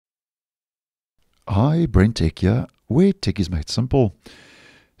Hi, BrenTech here, where tech is made simple.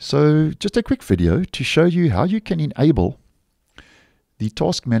 So just a quick video to show you how you can enable the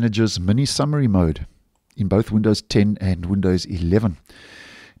Task Manager's mini summary mode in both Windows 10 and Windows 11.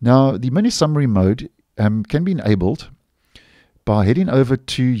 Now, the mini summary mode can be enabled by heading over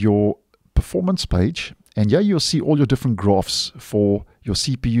to your performance page, and here you'll see all your different graphs for your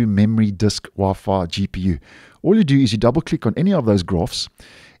CPU, memory, disk, Wi-Fi, GPU. All you do is you double click on any of those graphs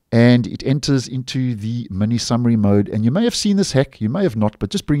and it enters into the mini summary mode. And you may have seen this hack, you may have not, but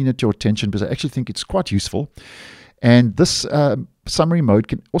just bringing it to your attention because I actually think it's quite useful. And this summary mode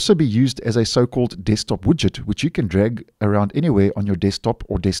can also be used as a so-called desktop widget, which you can drag around anywhere on your desktop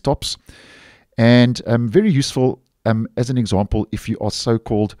or desktops. And very useful as an example if you are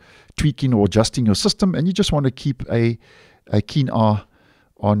so-called tweaking or adjusting your system and you just want to keep a keen eye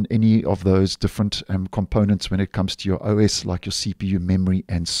on any of those different components when it comes to your OS, like your CPU, memory,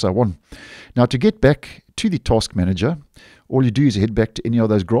 and so on. Now, to get back to the Task Manager, all you do is head back to any of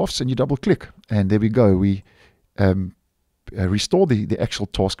those graphs and you double click. And there we go. We restore the actual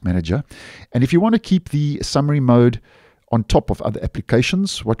Task Manager. And if you want to keep the summary mode on top of other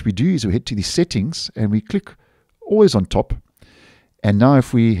applications, what we do is we head to the settings and we click always on top. And now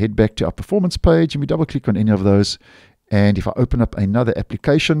if we head back to our performance page and we double click on any of those, and if I open up another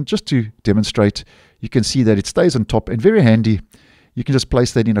application just to demonstrate, you can see that it stays on top and very handy. You can just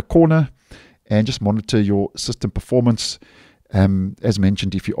place that in a corner and just monitor your system performance. As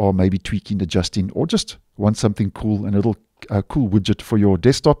mentioned, if you are maybe tweaking, adjusting, or just want something cool, a little cool widget for your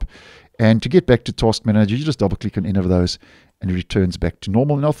desktop. And to get back to Task Manager, you just double click on any of those and it returns back to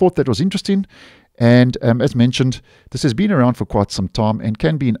normal. And I thought that was interesting. And as mentioned, this has been around for quite some time and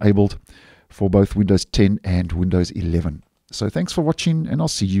can be enabled for both Windows 10 and Windows 11. So thanks for watching, and I'll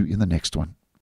see you in the next one.